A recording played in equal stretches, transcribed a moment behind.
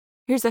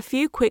Here's a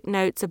few quick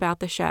notes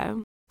about the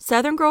show.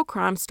 Southern Girl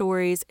Crime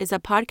Stories is a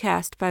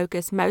podcast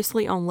focused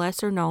mostly on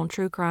lesser-known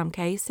true crime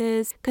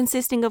cases,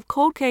 consisting of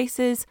cold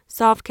cases,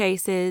 solved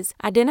cases,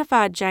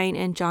 identified Jane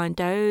and John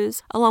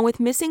Does, along with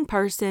missing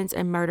persons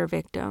and murder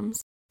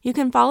victims. You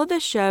can follow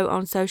the show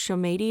on social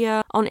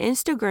media, on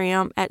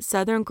Instagram at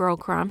Southern Girl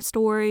Crime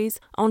Stories,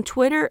 on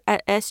Twitter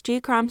at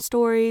SG Crime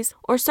Stories,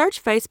 or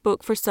search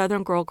Facebook for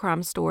Southern Girl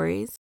Crime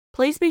Stories.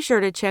 Please be sure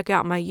to check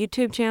out my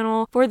YouTube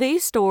channel for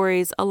these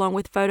stories, along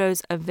with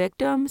photos of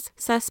victims,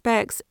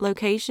 suspects,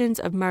 locations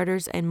of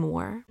murders, and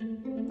more.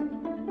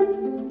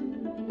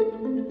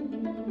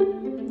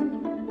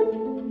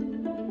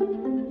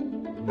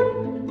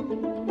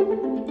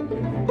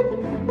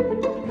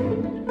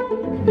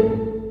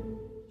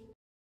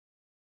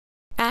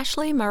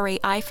 Ashley Marie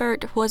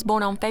Eifert was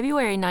born on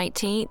February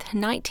 19,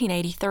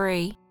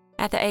 1983.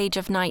 At the age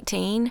of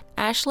 19,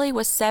 Ashley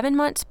was 7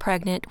 months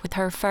pregnant with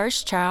her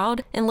first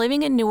child and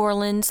living in New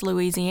Orleans,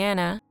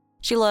 Louisiana.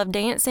 She loved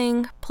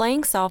dancing,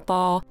 playing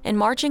softball, and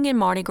marching in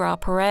Mardi Gras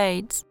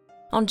parades.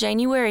 On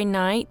January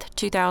 9,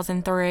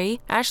 2003,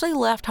 Ashley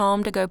left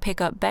home to go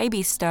pick up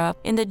baby stuff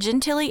in the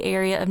Gentilly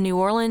area of New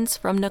Orleans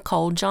from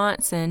Nicole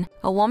Johnson,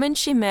 a woman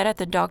she met at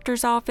the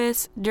doctor's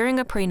office during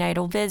a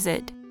prenatal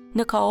visit.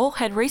 Nicole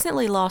had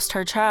recently lost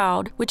her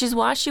child, which is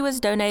why she was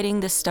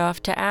donating the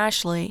stuff to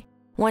Ashley.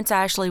 Once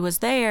Ashley was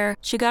there,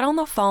 she got on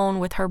the phone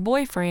with her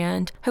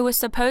boyfriend, who was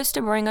supposed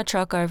to bring a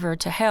truck over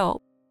to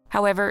help.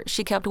 However,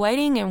 she kept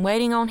waiting and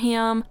waiting on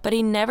him, but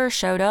he never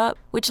showed up,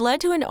 which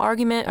led to an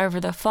argument over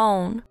the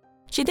phone.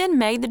 She then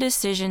made the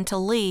decision to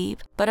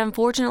leave, but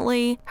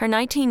unfortunately, her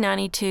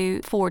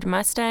 1992 Ford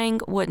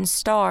Mustang wouldn't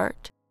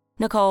start.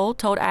 Nicole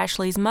told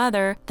Ashley's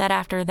mother that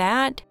after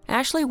that,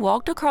 Ashley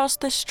walked across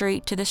the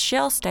street to the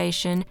Shell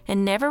station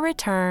and never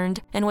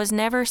returned and was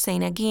never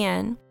seen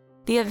again.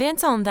 The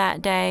events on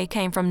that day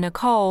came from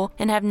Nicole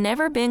and have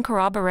never been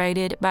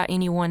corroborated by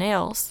anyone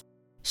else.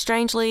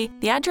 Strangely,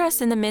 the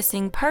address in the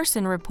missing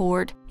person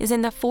report is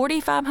in the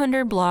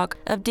 4500 block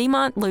of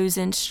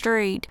Demont-Luzon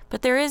Street,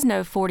 but there is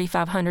no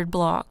 4500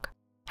 block.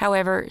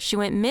 However, she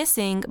went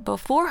missing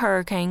before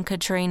Hurricane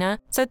Katrina,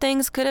 so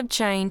things could have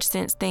changed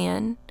since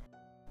then.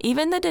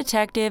 Even the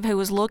detective who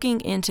was looking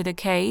into the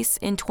case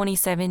in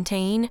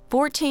 2017,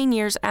 14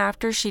 years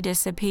after she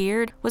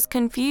disappeared, was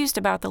confused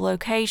about the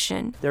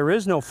location. There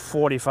is no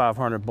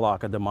 4500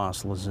 block of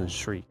Demont-Luzon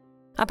Street.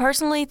 I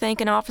personally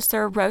think an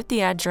officer wrote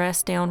the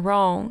address down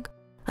wrong.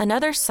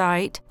 Another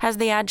site has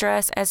the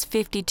address as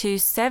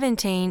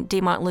 5217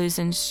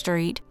 Demont-Luzon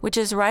Street, which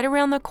is right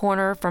around the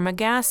corner from a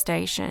gas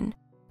station.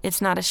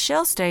 It's not a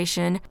Shell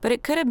station, but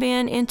it could have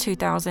been in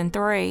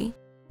 2003.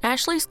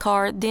 Ashley's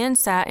car then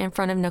sat in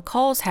front of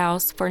Nicole's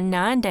house for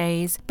 9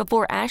 days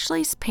before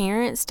Ashley's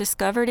parents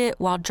discovered it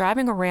while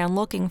driving around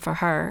looking for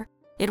her.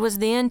 It was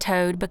then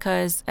towed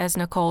because, as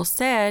Nicole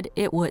said,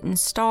 it wouldn't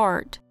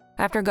start.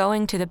 After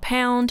going to the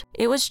pound,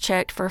 it was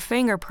checked for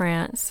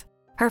fingerprints.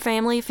 Her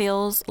family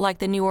feels like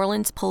the New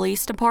Orleans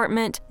Police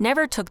Department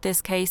never took this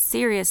case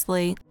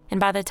seriously, and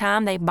by the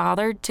time they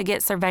bothered to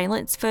get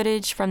surveillance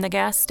footage from the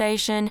gas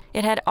station,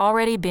 it had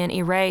already been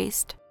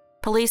erased.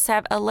 Police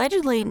have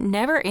allegedly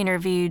never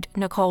interviewed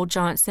Nicole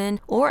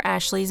Johnson or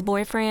Ashley's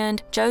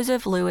boyfriend,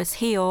 Joseph Lewis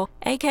Hill,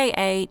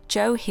 aka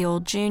Joe Hill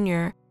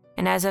Jr.,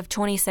 and as of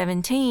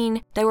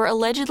 2017, they were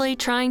allegedly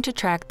trying to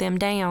track them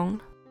down.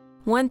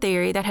 One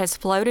theory that has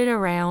floated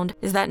around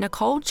is that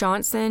Nicole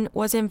Johnson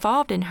was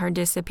involved in her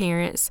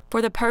disappearance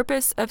for the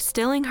purpose of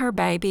stealing her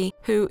baby,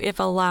 who, if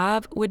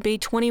alive, would be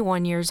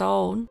 21 years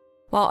old,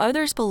 while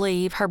others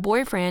believe her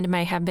boyfriend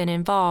may have been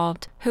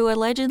involved, who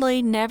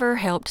allegedly never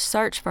helped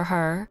search for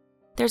her.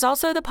 There's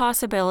also the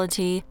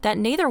possibility that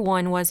neither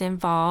one was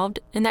involved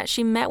and that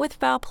she met with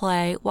foul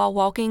play while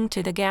walking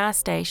to the gas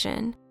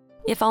station.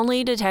 If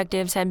only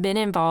detectives had been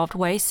involved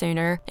way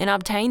sooner and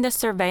obtained the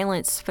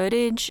surveillance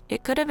footage,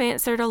 it could have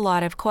answered a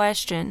lot of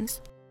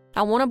questions.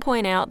 I want to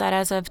point out that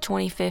as of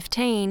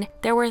 2015,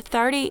 there were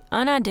 30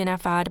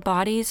 unidentified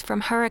bodies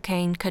from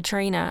Hurricane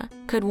Katrina.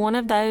 Could one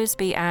of those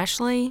be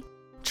Ashley?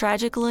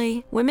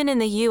 Tragically, women in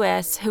the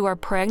U.S. who are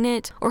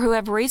pregnant or who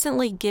have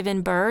recently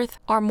given birth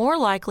are more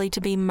likely to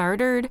be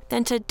murdered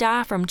than to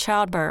die from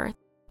childbirth.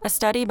 A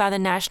study by the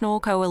National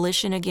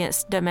Coalition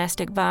Against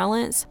Domestic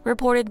Violence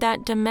reported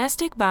that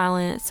domestic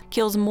violence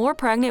kills more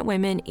pregnant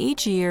women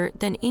each year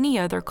than any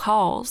other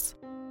cause.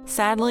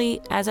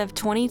 Sadly, as of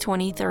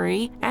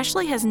 2023,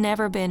 Ashley has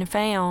never been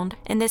found,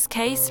 and this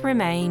case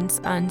remains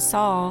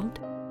unsolved.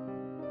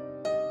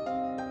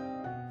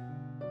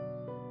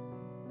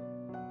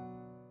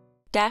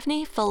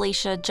 Daphne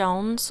Felicia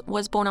Jones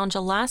was born on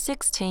July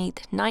 16,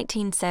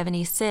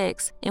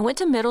 1976, and went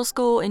to middle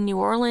school in New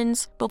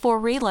Orleans before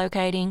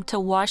relocating to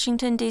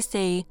Washington,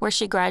 D.C., where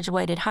she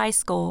graduated high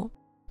school.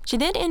 She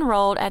then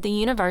enrolled at the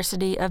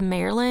University of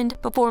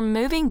Maryland before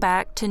moving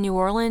back to New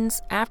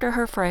Orleans after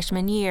her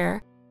freshman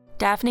year.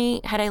 Daphne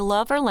had a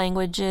love for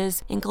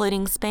languages,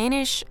 including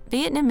Spanish,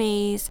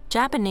 Vietnamese,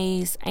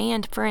 Japanese,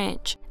 and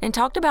French, and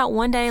talked about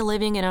one day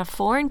living in a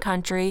foreign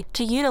country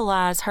to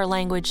utilize her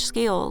language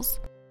skills.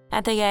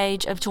 At the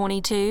age of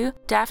 22,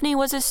 Daphne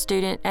was a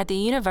student at the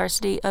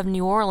University of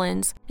New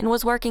Orleans and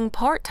was working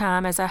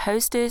part-time as a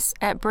hostess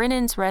at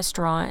Brennan's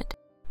restaurant.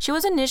 She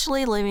was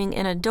initially living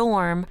in a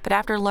dorm, but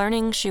after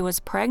learning she was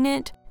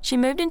pregnant, she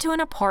moved into an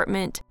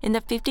apartment in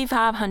the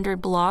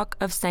 5500 block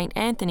of St.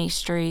 Anthony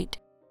Street.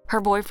 Her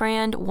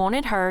boyfriend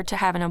wanted her to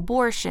have an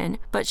abortion,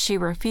 but she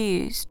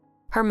refused.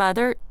 Her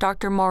mother,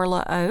 Dr.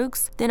 Marla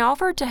Oakes, then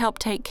offered to help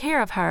take care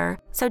of her,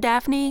 so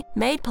Daphne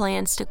made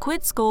plans to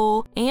quit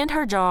school and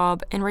her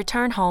job and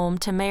return home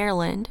to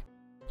Maryland.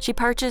 She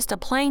purchased a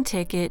plane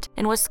ticket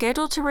and was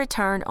scheduled to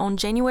return on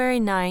January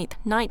 9,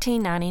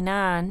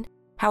 1999.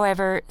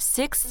 However,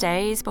 6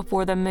 days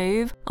before the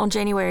move, on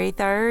January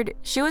 3rd,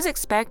 she was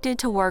expected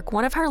to work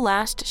one of her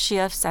last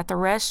shifts at the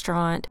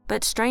restaurant,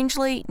 but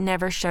strangely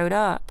never showed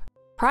up.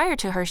 Prior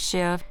to her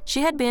shift, she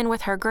had been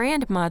with her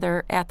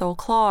grandmother, Ethel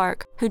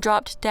Clark, who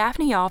dropped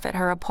Daphne off at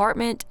her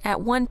apartment at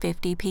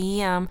 1:50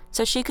 p.m.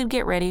 so she could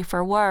get ready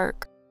for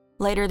work.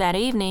 Later that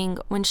evening,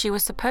 when she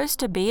was supposed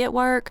to be at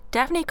work,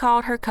 Daphne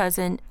called her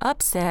cousin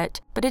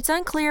upset, but it's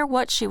unclear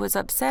what she was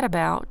upset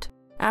about.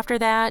 After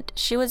that,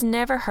 she was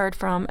never heard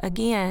from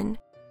again.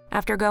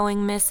 After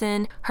going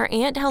missing, her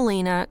Aunt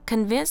Helena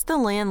convinced the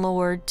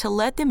landlord to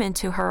let them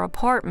into her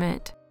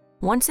apartment.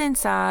 Once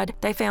inside,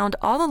 they found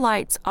all the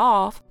lights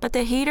off, but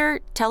the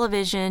heater,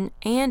 television,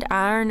 and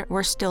iron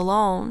were still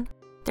on.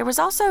 There was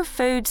also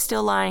food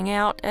still lying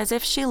out as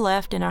if she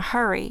left in a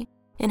hurry.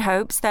 In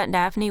hopes that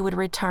Daphne would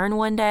return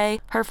one day,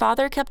 her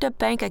father kept a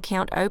bank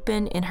account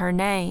open in her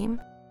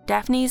name.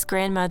 Daphne's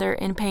grandmother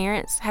and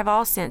parents have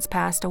all since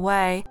passed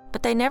away,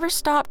 but they never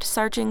stopped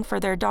searching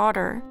for their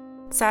daughter.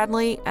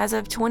 Sadly, as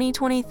of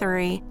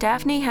 2023,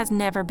 Daphne has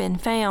never been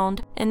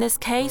found, and this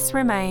case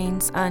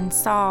remains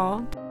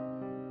unsolved.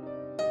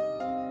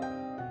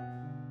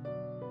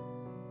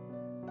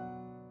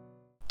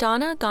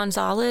 Donna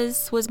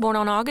Gonzalez was born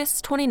on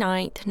August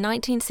 29,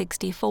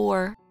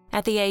 1964.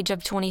 At the age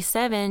of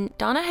 27,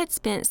 Donna had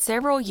spent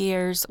several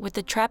years with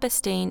the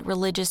Trappistine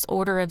Religious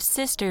Order of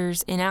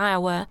Sisters in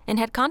Iowa and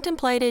had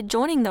contemplated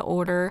joining the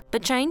order,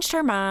 but changed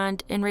her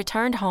mind and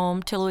returned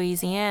home to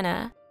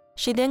Louisiana.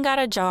 She then got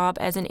a job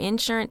as an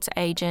insurance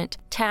agent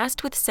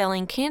tasked with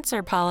selling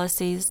cancer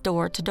policies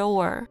door to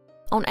door.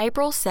 On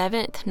April 7,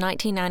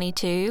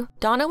 1992,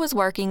 Donna was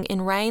working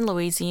in Rayne,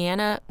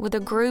 Louisiana with a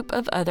group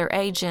of other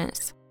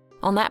agents.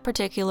 On that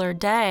particular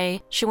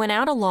day, she went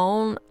out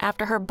alone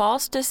after her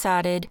boss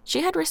decided she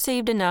had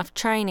received enough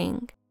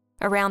training.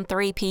 Around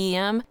 3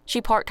 p.m.,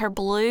 she parked her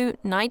blue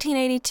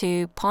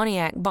 1982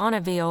 Pontiac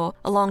Bonneville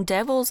along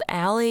Devil's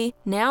Alley,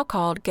 now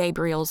called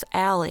Gabriel's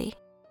Alley.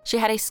 She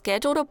had a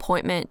scheduled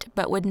appointment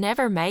but would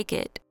never make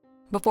it.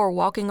 Before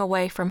walking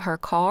away from her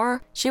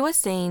car, she was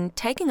seen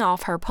taking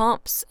off her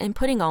pumps and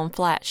putting on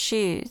flat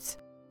shoes.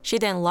 She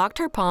then locked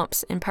her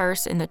pumps and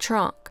purse in the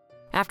trunk.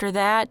 After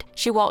that,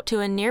 she walked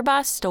to a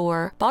nearby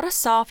store, bought a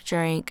soft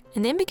drink,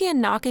 and then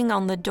began knocking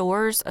on the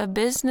doors of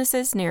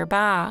businesses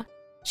nearby.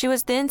 She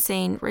was then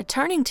seen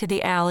returning to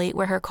the alley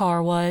where her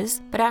car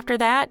was, but after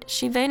that,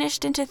 she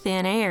vanished into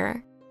thin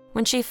air.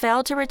 When she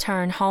failed to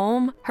return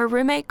home, her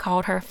roommate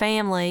called her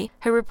family,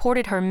 who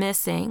reported her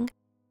missing.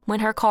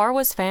 When her car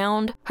was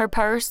found, her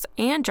purse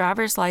and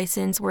driver's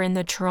license were in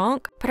the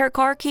trunk, but her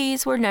car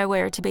keys were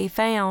nowhere to be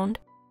found.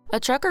 A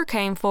trucker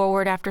came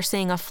forward after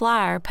seeing a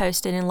flyer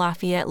posted in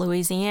Lafayette,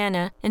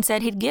 Louisiana, and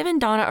said he'd given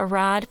Donna a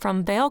ride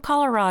from Vail,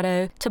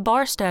 Colorado to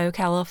Barstow,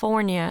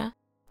 California.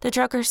 The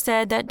trucker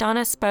said that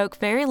Donna spoke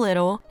very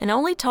little and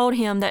only told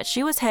him that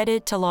she was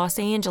headed to Los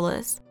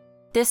Angeles.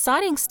 This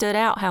sighting stood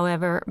out,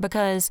 however,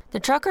 because the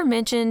trucker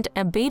mentioned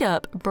a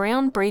beat-up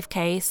brown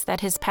briefcase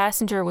that his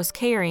passenger was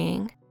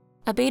carrying.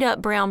 A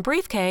beat-up brown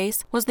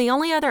briefcase was the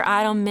only other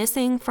item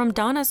missing from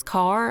Donna's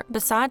car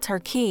besides her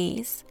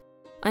keys.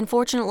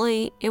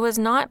 Unfortunately, it was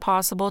not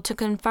possible to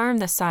confirm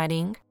the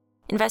sighting.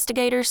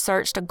 Investigators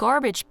searched a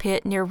garbage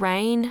pit near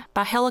Rayne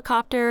by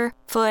helicopter,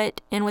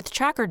 foot, and with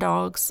tracker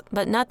dogs,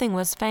 but nothing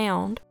was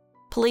found.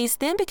 Police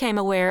then became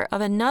aware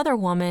of another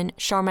woman,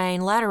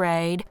 Charmaine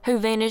Latterade, who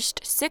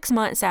vanished 6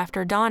 months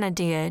after Donna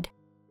did.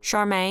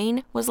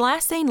 Charmaine was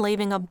last seen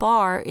leaving a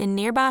bar in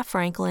nearby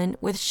Franklin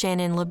with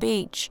Shannon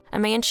LaBeach, a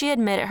man she had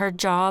met at her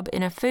job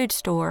in a food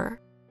store.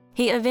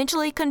 He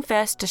eventually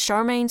confessed to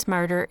Charmaine's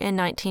murder in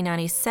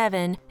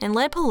 1997 and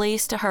led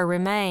police to her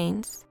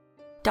remains.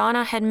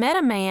 Donna had met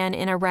a man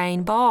in a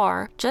Rayne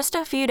bar just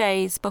a few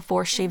days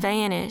before she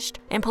vanished,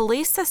 and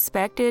police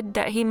suspected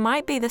that he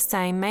might be the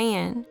same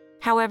man.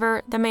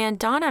 However, the man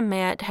Donna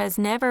met has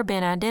never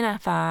been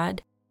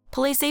identified.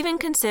 Police even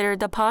considered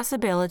the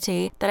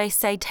possibility that a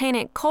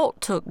satanic cult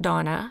took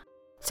Donna.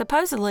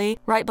 Supposedly,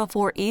 right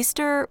before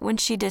Easter, when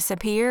she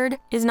disappeared,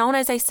 is known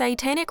as a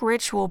satanic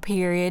ritual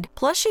period,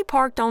 plus she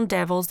parked on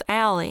Devil's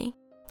Alley.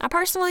 I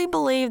personally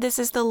believe this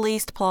is the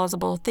least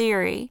plausible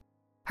theory.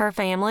 Her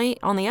family,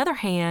 on the other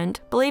hand,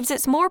 believes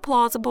it's more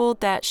plausible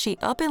that she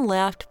up and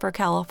left for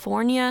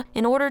California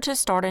in order to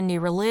start a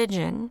new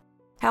religion.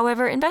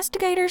 However,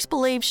 investigators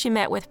believe she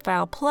met with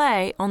foul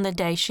play on the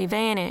day she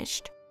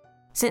vanished.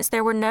 Since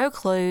there were no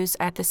clues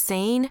at the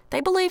scene,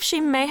 they believe she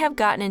may have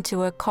gotten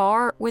into a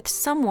car with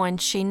someone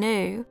she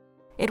knew.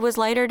 It was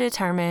later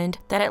determined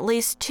that at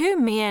least 2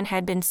 men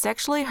had been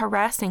sexually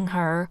harassing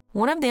her.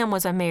 One of them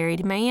was a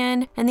married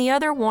man, and the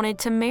other wanted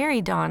to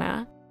marry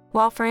Donna.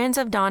 While friends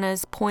of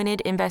Donna's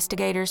pointed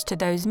investigators to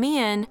those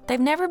men, they've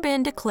never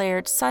been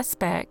declared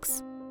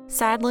suspects.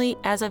 Sadly,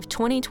 as of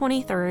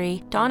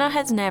 2023, Donna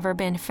has never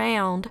been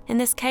found, and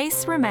this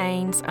case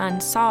remains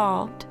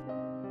unsolved.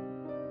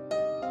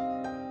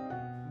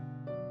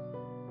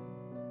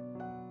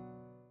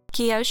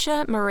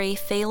 Keosha Marie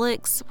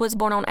Felix was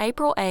born on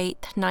April 8,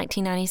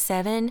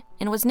 1997,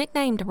 and was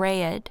nicknamed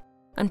Red.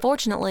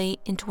 Unfortunately,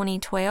 in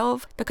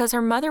 2012, because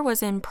her mother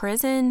was in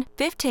prison,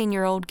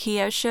 15-year-old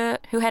Keosha,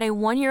 who had a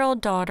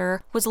 1-year-old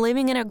daughter, was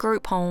living in a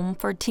group home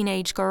for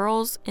teenage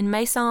girls in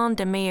Maison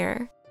de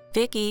Mer.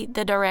 Vicky,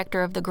 the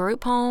director of the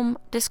group home,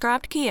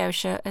 described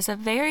Keosha as a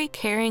very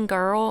caring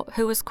girl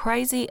who was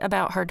crazy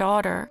about her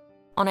daughter.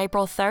 On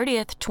April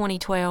 30th,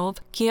 2012,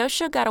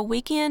 Keosha got a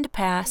weekend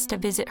pass to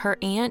visit her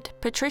aunt,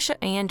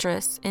 Patricia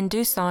Andrus, in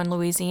Tucson,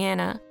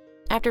 Louisiana.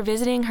 After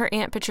visiting her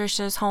Aunt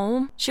Patricia's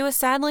home, she was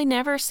sadly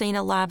never seen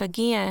alive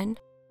again.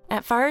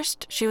 At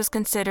first, she was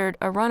considered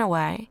a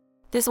runaway.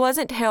 This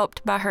wasn't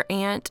helped by her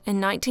aunt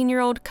and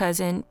 19-year-old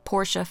cousin,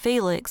 Portia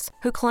Felix,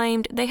 who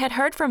claimed they had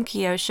heard from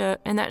Keosha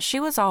and that she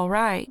was all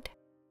right.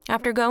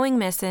 After going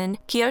missing,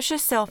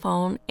 Keosha's cell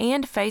phone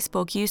and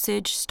Facebook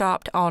usage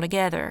stopped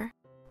altogether.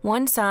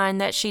 One sign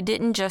that she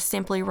didn't just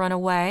simply run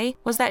away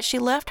was that she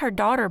left her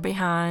daughter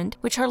behind,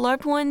 which her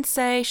loved ones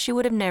say she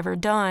would have never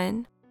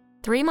done.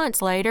 3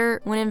 months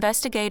later, when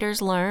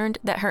investigators learned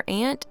that her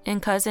aunt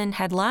and cousin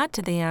had lied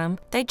to them,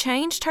 they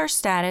changed her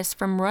status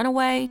from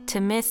runaway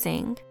to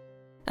missing.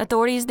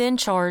 Authorities then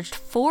charged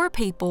 4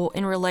 people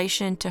in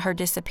relation to her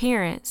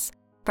disappearance.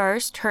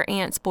 First, her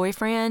aunt's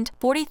boyfriend,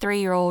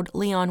 43-year-old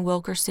Leon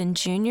Wilkerson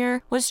Jr.,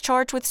 was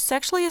charged with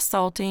sexually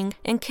assaulting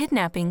and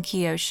kidnapping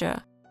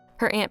Keosha.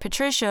 Her Aunt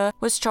Patricia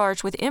was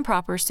charged with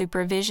improper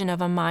supervision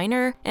of a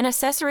minor and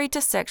accessory to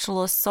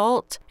sexual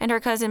assault, and her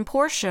cousin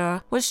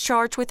Portia was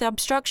charged with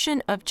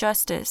obstruction of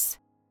justice.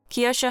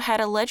 Keosha had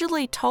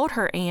allegedly told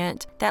her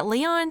aunt that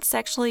Leon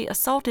sexually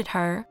assaulted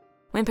her.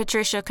 When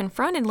Patricia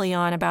confronted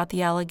Leon about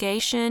the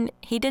allegation,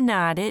 he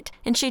denied it,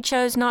 and she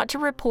chose not to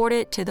report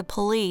it to the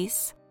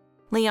police.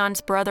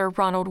 Leon's brother,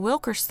 Ronald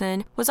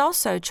Wilkerson, was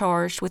also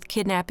charged with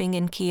kidnapping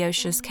in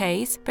Keosha's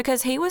case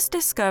because he was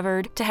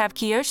discovered to have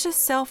Keosha's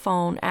cell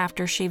phone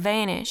after she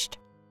vanished.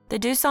 The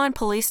Tucson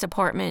Police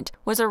Department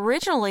was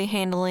originally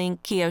handling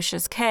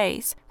Keosha's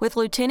case, with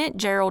Lieutenant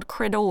Gerald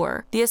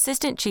Credor, the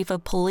Assistant Chief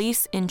of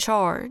Police, in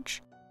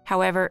charge.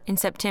 However, in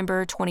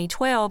September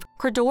 2012,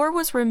 Credor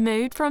was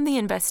removed from the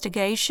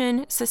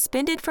investigation,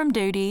 suspended from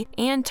duty,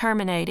 and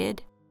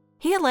terminated.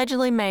 He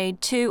allegedly made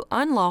 2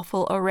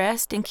 unlawful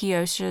arrests in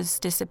Keosha's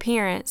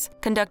disappearance,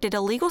 conducted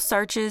illegal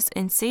searches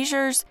and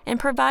seizures, and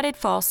provided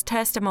false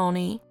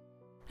testimony.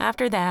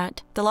 After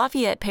that, the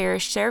Lafayette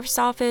Parish Sheriff's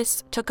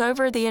Office took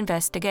over the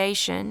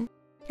investigation.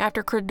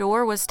 After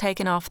Credor was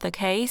taken off the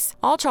case,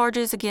 all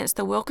charges against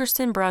the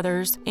Wilkerson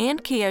brothers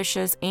and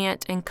Keosha's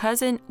aunt and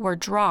cousin were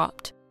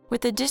dropped,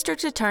 with the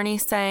district attorney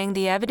saying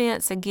the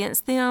evidence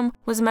against them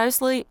was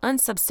mostly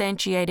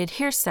unsubstantiated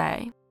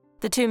hearsay.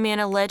 The 2 men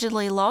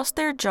allegedly lost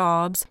their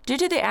jobs due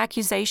to the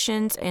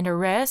accusations and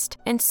arrest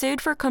and sued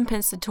for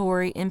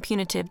compensatory and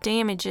punitive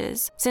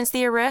damages, since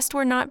the arrests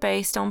were not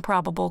based on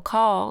probable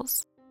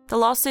cause. The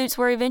lawsuits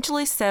were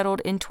eventually settled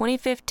in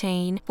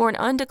 2015 for an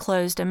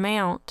undisclosed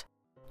amount.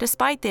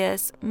 Despite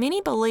this, many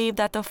believe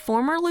that the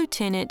former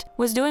lieutenant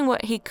was doing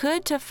what he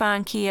could to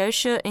find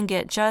Keosha and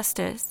get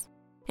justice.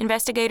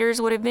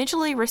 Investigators would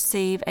eventually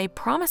receive a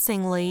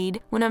promising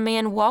lead when a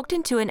man walked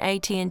into an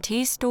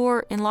AT&T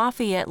store in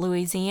Lafayette,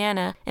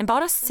 Louisiana, and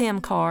bought a SIM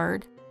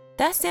card.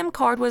 That SIM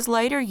card was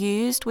later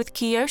used with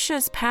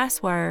Keosha's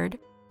password.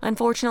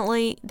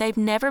 Unfortunately, they've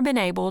never been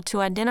able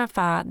to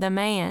identify the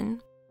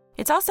man.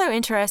 It's also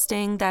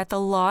interesting that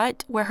the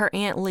lot where her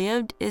aunt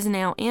lived is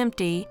now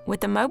empty, with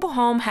the mobile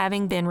home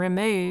having been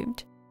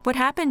removed. What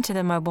happened to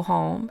the mobile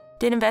home?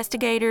 Did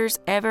investigators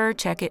ever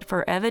check it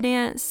for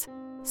evidence?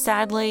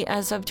 Sadly,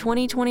 as of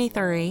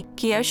 2023,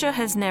 Keosha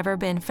has never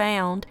been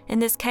found,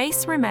 and this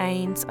case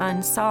remains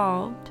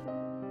unsolved.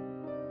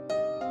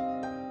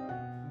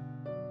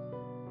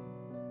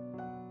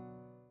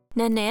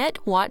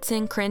 Nanette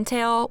Watson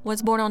Crentel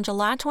was born on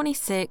July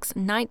 26,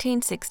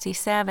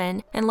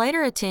 1967, and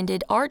later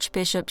attended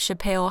Archbishop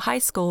Chappelle High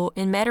School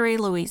in Metairie,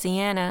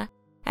 Louisiana.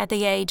 At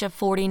the age of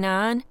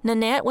 49,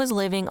 Nanette was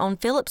living on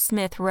Philip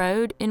Smith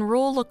Road in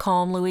rural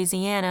Lacombe,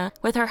 Louisiana,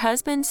 with her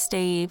husband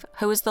Steve,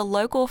 who was the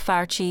local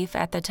fire chief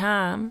at the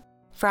time.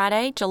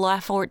 Friday, July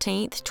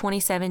 14,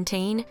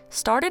 2017,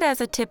 started as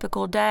a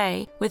typical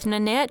day, with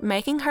Nanette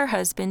making her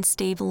husband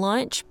Steve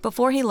lunch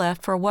before he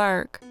left for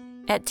work.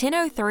 At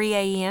 10:03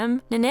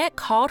 a.m., Nanette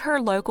called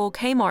her local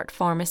Kmart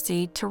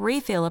pharmacy to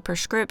refill a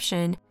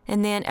prescription,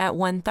 and then at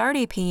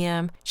 1:30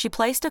 p.m., she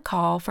placed a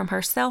call from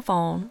her cell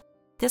phone.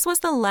 This was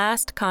the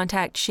last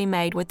contact she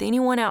made with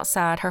anyone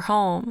outside her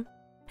home.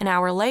 An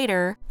hour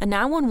later, a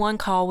 911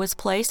 call was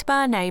placed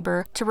by a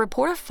neighbor to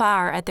report a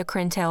fire at the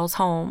Crentels'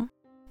 home.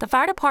 The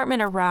fire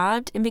department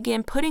arrived and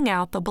began putting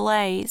out the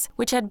blaze,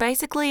 which had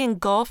basically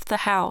engulfed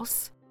the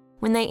house.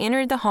 When they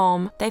entered the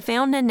home, they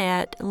found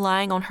Nanette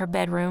lying on her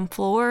bedroom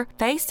floor,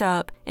 face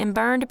up, and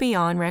burned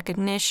beyond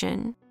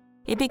recognition.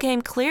 It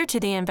became clear to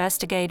the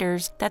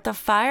investigators that the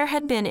fire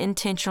had been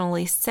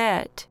intentionally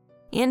set.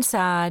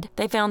 Inside,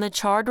 they found the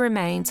charred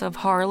remains of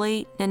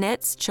Harley,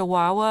 Nanette's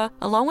Chihuahua,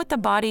 along with the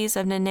bodies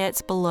of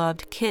Nanette's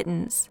beloved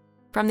kittens.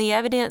 From the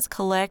evidence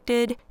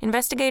collected,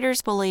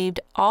 investigators believed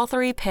all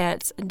 3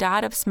 pets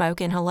died of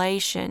smoke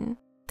inhalation.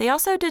 They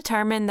also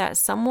determined that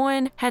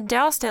someone had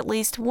doused at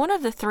least one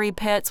of the 3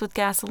 pets with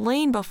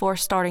gasoline before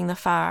starting the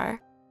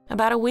fire.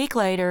 About a week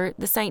later,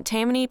 the St.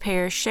 Tammany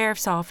Parish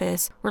Sheriff's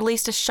Office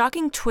released a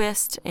shocking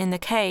twist in the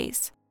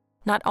case.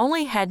 Not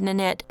only had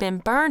Nanette been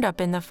burned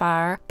up in the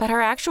fire, but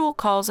her actual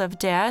cause of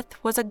death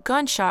was a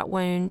gunshot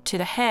wound to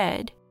the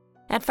head.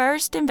 At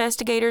first,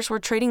 investigators were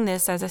treating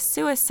this as a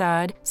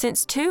suicide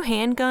since 2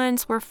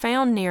 handguns were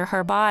found near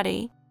her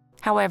body.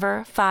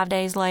 However, 5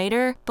 days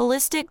later,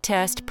 ballistic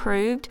tests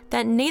proved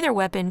that neither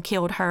weapon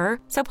killed her,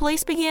 so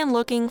police began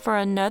looking for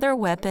another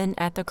weapon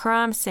at the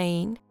crime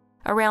scene.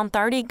 Around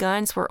 30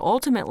 guns were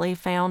ultimately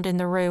found in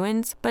the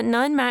ruins, but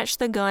none matched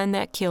the gun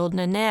that killed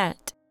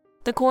Nanette.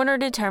 The coroner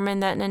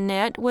determined that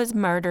Nanette was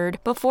murdered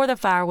before the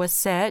fire was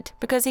set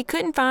because he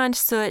couldn't find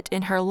soot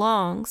in her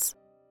lungs.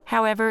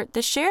 However,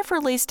 the sheriff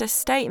released a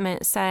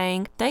statement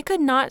saying they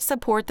could not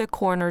support the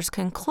coroner's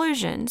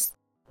conclusions.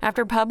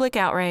 After public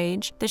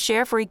outrage, the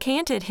sheriff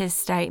recanted his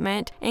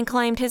statement and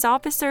claimed his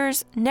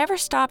officers never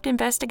stopped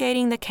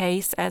investigating the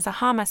case as a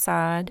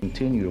homicide.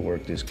 Continue to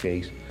work this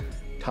case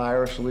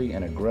tirelessly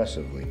and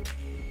aggressively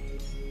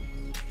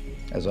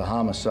as a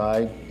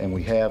homicide, and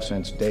we have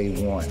since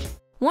day one.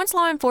 Once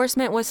law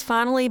enforcement was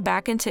finally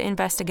back into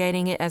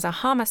investigating it as a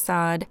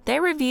homicide,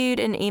 they reviewed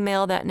an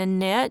email that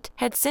Nanette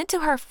had sent to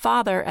her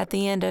father at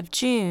the end of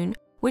June,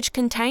 which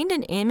contained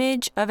an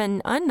image of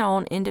an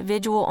unknown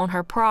individual on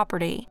her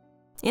property.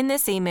 In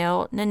this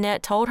email,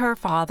 Nanette told her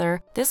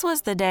father, "This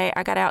was the day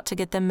I got out to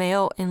get the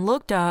mail and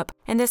looked up,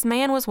 and this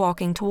man was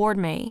walking toward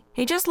me.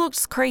 He just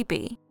looked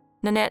creepy."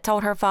 Nanette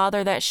told her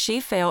father that she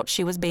felt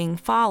she was being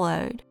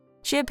followed.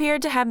 She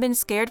appeared to have been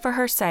scared for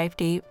her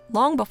safety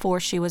long before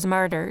she was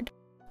murdered.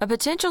 A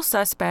potential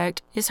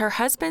suspect is her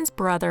husband's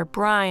brother,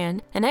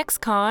 Brian, an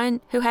ex-con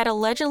who had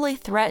allegedly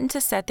threatened to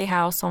set the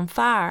house on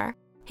fire.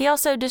 He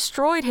also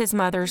destroyed his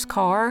mother's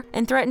car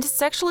and threatened to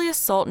sexually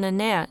assault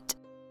Nanette.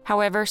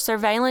 However,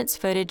 surveillance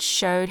footage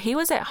showed he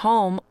was at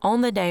home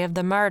on the day of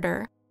the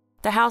murder.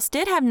 The house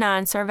did have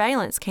 9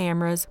 surveillance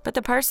cameras, but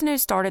the person who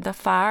started the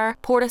fire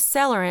poured a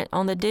accelerant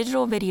on the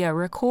digital video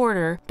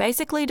recorder,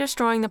 basically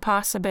destroying the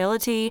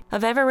possibility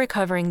of ever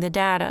recovering the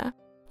data.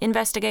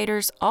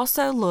 Investigators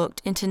also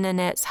looked into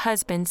Nanette's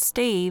husband,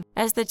 Steve,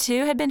 as the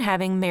two had been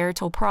having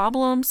marital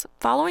problems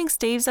following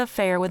Steve's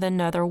affair with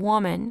another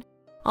woman.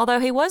 Although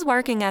he was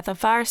working at the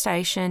fire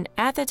station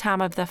at the time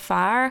of the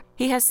fire,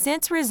 he has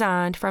since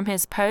resigned from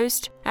his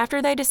post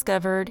after they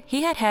discovered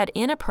he had had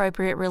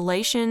inappropriate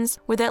relations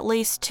with at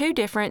least 2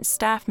 different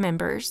staff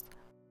members.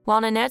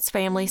 While Nanette's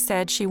family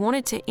said she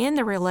wanted to end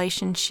the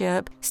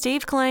relationship,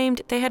 Steve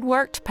claimed they had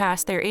worked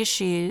past their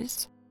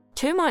issues.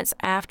 2 months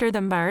after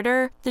the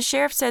murder, the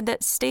sheriff said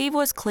that Steve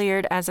was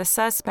cleared as a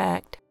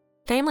suspect.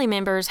 Family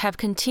members have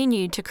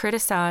continued to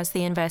criticize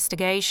the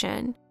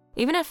investigation.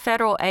 Even a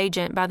federal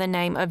agent by the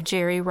name of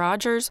Jerry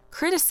Rogers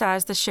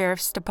criticized the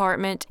sheriff's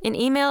department in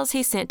emails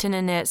he sent to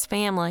Nanette's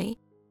family.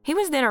 He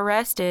was then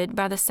arrested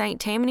by the St.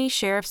 Tammany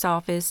Sheriff's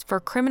Office for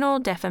criminal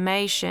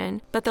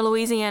defamation, but the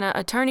Louisiana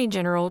Attorney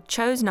General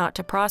chose not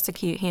to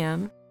prosecute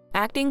him.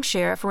 Acting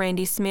Sheriff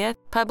Randy Smith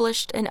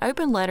published an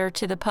open letter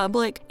to the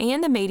public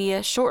and the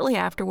media shortly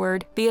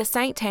afterward via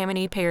St.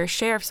 Tammany Parish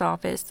Sheriff's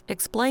Office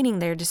explaining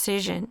their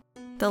decision.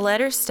 The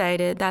letter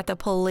stated that the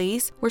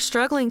police were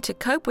struggling to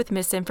cope with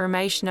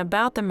misinformation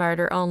about the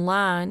murder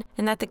online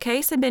and that the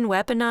case had been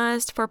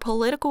weaponized for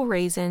political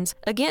reasons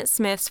against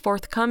Smith's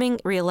forthcoming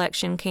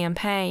re-election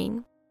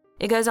campaign.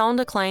 It goes on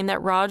to claim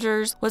that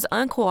Rogers was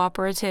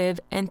uncooperative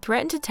and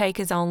threatened to take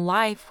his own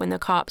life when the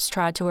cops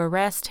tried to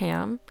arrest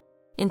him.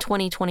 In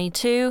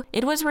 2022,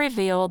 it was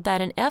revealed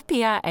that an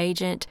FBI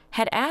agent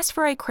had asked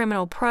for a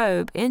criminal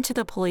probe into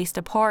the police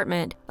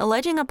department,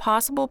 alleging a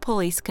possible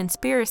police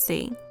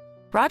conspiracy.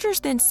 Rogers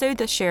then sued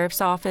the sheriff's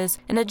office,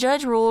 and a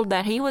judge ruled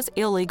that he was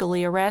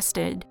illegally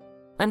arrested.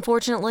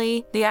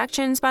 Unfortunately, the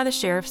actions by the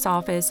sheriff's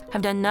office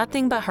have done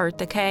nothing but hurt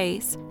the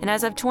case, and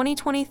as of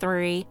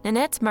 2023,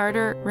 Nanette's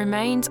murder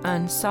remains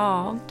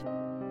unsolved.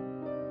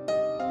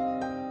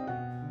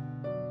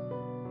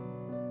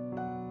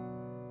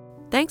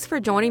 Thanks for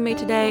joining me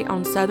today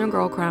on Southern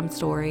Girl Crime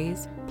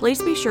Stories. Please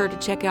be sure to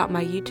check out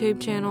my YouTube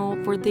channel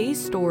for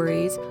these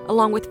stories,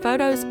 along with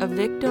photos of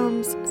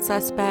victims,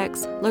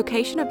 suspects,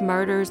 location of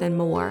murders, and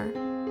more.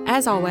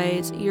 As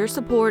always, your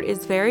support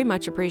is very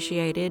much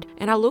appreciated,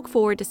 and I look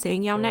forward to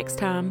seeing y'all next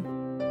time.